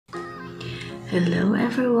Hello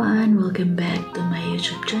everyone! Welcome back to my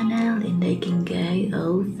YouTube channel, Indai Ginggay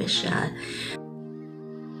Official.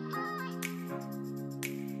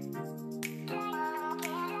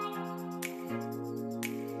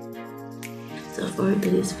 So for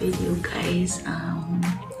today's video guys,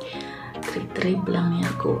 trip lang niya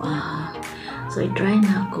ako. So I try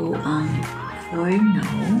na ako ang forno.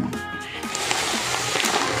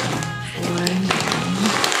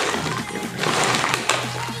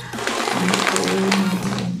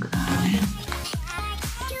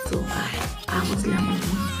 Suka. Ako lang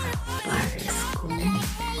yung pares kung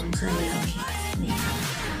saan lang niya.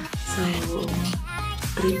 So,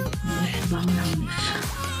 trip mukbang lang niya siya.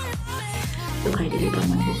 So, kahit hindi pa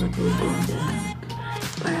man ko katulong din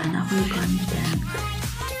para na ako yung content.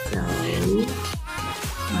 So,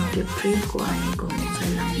 mag-trip ko kung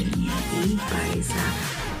saan lang niya para sa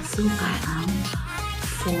suka ang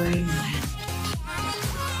forno.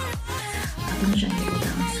 Ako na siya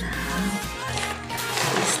ibutang sa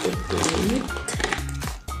plastic plate.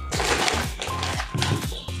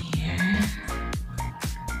 Here.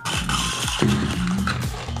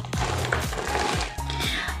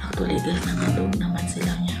 Actually guys, nangadong naman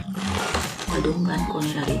sila niya. Madunggan ko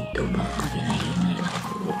nila dito. Baka kinahinay lang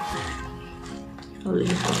ko.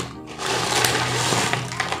 Ulit ko.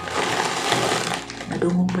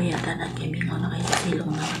 Nadungong pa yata na kemingaw na kayo sa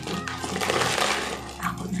silong na ito.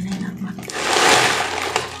 Ako na lang nagmata.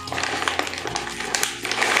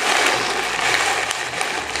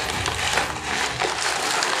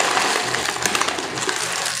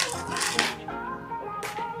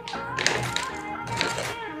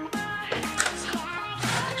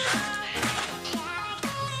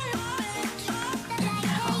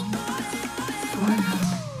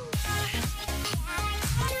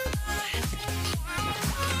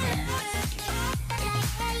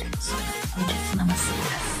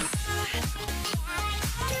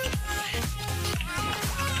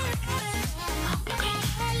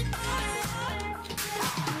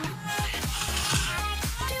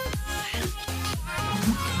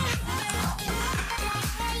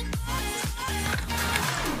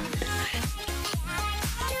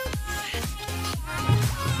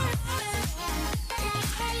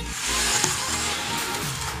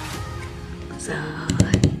 So,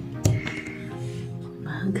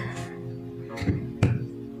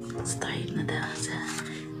 mag-start na daw sa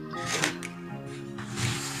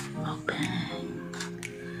mukbang.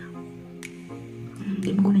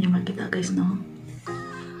 Hindi mo ko na niya makita guys, no?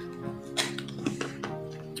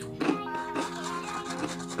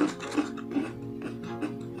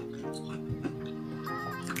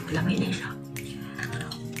 Lamay na siya.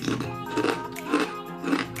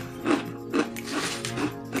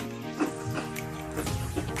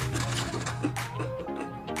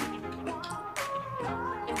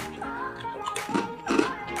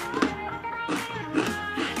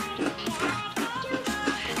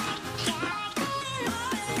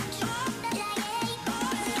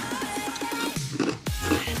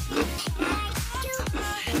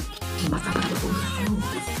 Basta pa ito po.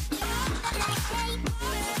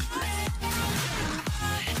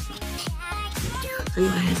 Sa'yo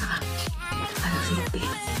kayo nasa ka. Alas silpi.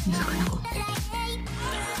 Nasa ka na ko.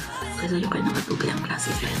 Kaya sa'yo kayo nakatugay ang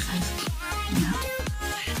klase sa size. Nga.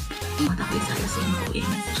 Mata ko isa alas 5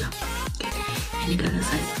 init siya. Hindi ka na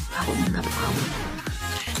size. Ako mong napakawin.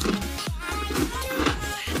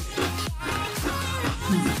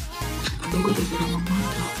 Bugod ito lang ang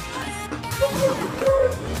mata.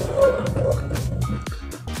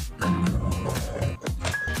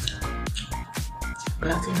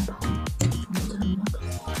 Klase na ba? Ito na mo ito.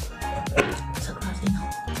 Sa klase na.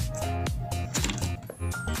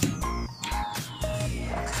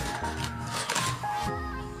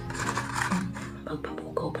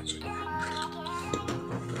 Pagpapukaw pa siya.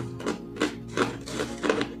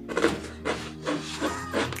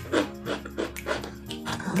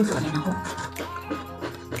 Gusto kanina ako.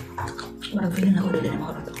 Parang feeling ako dali na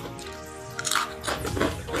makarato.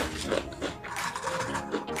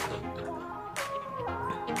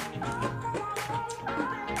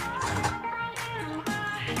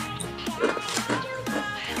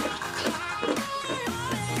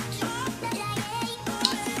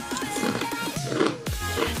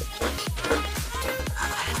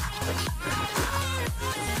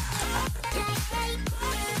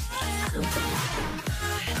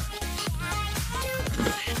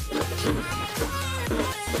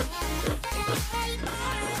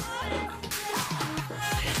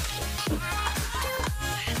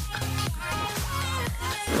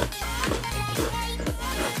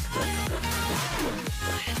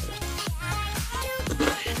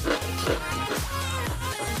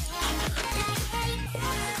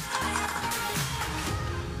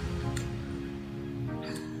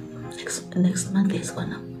 next month is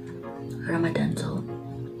Ramadan, so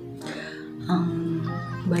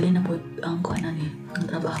bali na po ang ang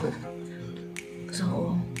trabaho.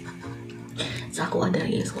 So sa ako other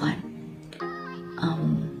is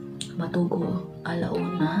matugo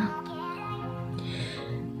alauna,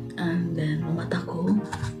 and then umata ko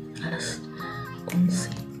alas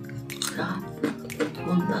 11 sa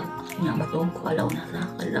buntag nga matug ko alauna sa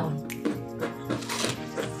kalawon.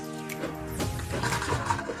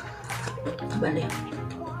 Bali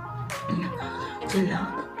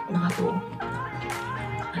sila nakatuo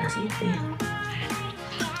alas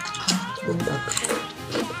 7 buntag.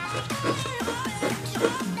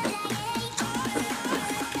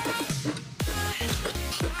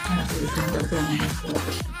 Isang lang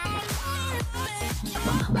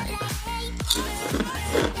mga balik.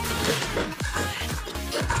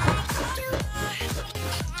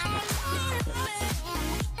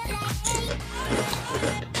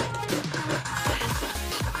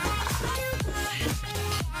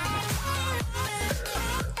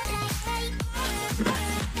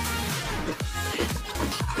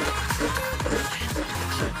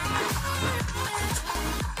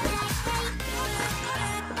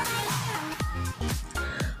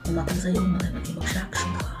 Umatang sa'yo, maraming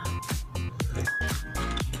mag-shakshu ka.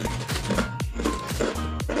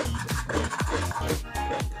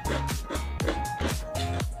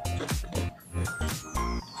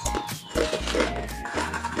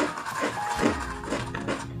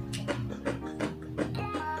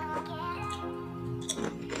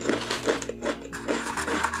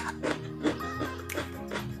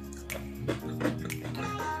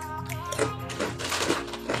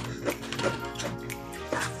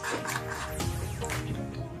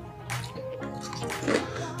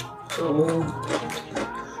 So,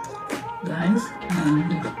 guys,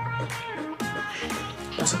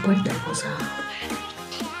 pasupport tayo ko sa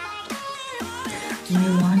my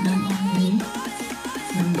one and only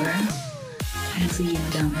number. And si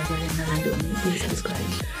Madam Evelyn na lang doon. Please subscribe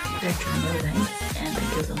to our channel, guys. And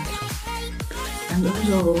thank you so much. And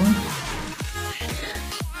also,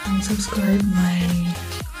 subscribe my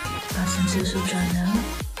cousin's YouTube channel.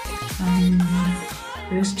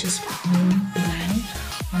 There's just me, Indai.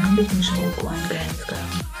 Hindi ko siya upuan, guys,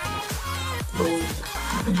 gold.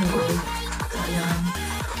 Hindi siya gold. Sayang.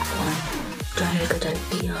 Channel ka dahil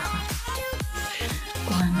tiya.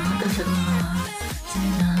 Nakata siya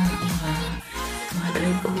mga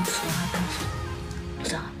dry goods.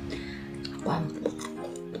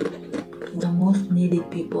 The most needed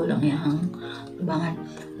people lang yung tubangan.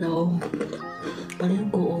 So,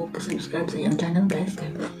 paling ko subscribe sa iyang channel, guys.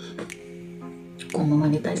 Kung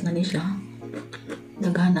mamonetize na niya siya,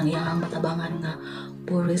 daghan ang iyang matabangan nga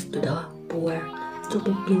poorest to the poor. So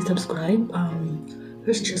please subscribe.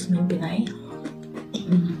 Here's just me, Pinay.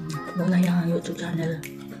 Wala yung YouTube channel.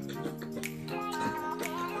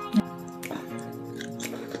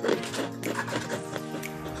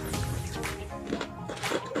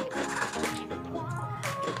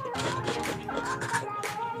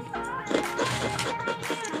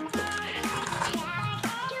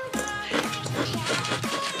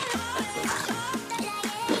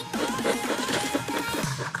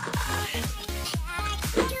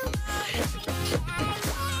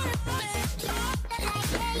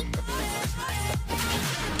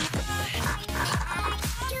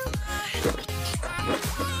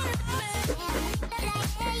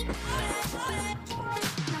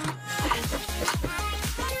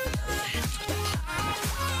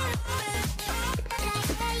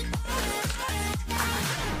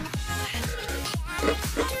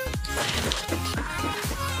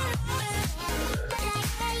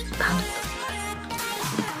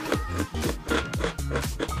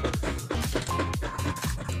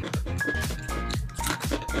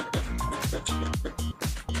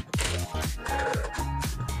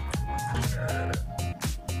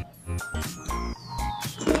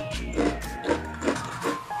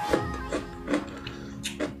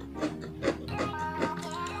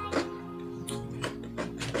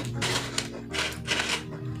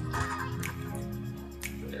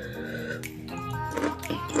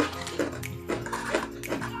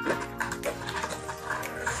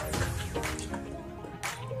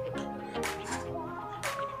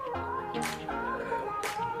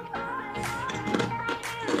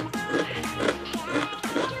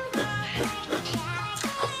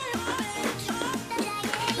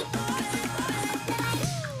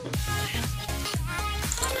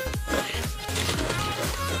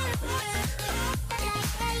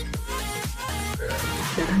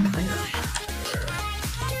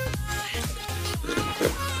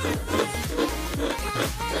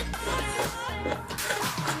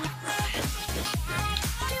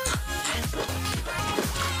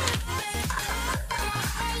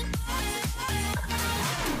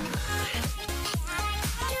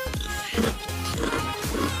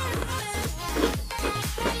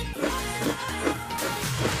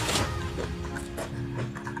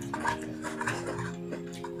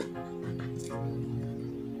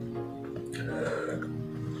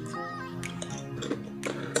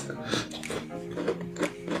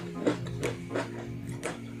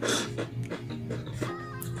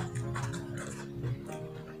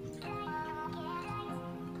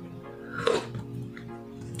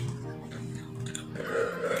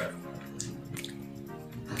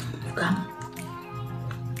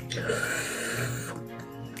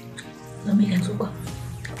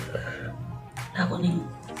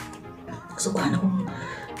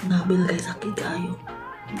 Bill kay sakit kayo.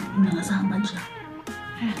 Nangasamad siya.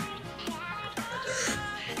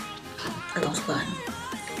 Atong sukaan.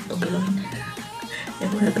 Itong galawin. Yan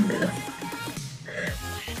mo na itong galawin.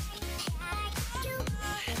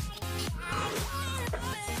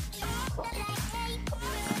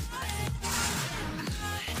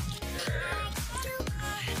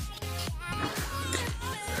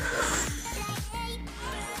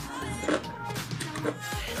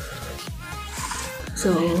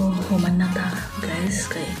 So, human na ta, guys,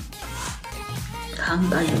 kay hang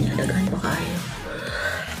tayo niya, daghan pa kayo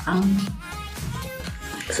ang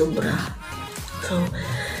sobra. So,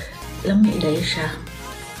 lami dahil siya.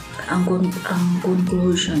 Ang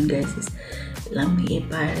conclusion, guys, is lami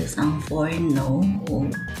ipares ang forno o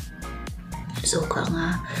suka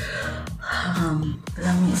nga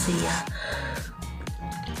lami siya.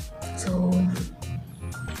 So,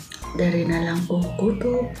 dari na lang ko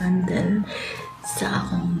kuto until sa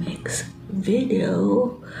akong next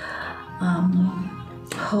video.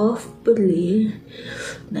 Hopefully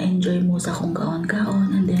na-enjoy mo sa akong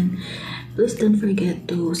kaon-kaon, and then please don't forget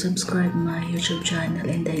to subscribe my YouTube channel,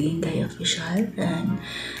 Indai Ginggay Official, and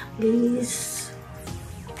please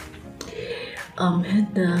hit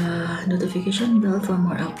the notification bell for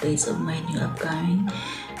more updates of my new upcoming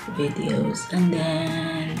videos. And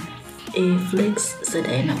then i-flex sa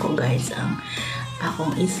dayon ako, guys, ang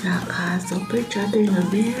akong isa ka super chatter na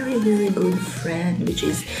very good friend, which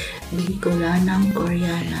is Bicolanang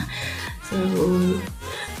Koreana. So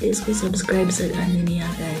please ko subscribe sa kanin niya,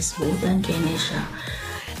 guys. Butan kayo niya siya.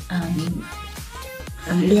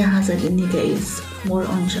 Ang liya sa din niya, guys, more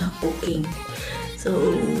on siya cooking. So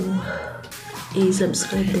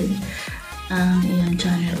i-subscribe din ang iyang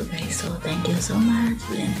channel, guys. So thank you so much,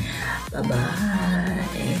 and bye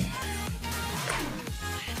bye.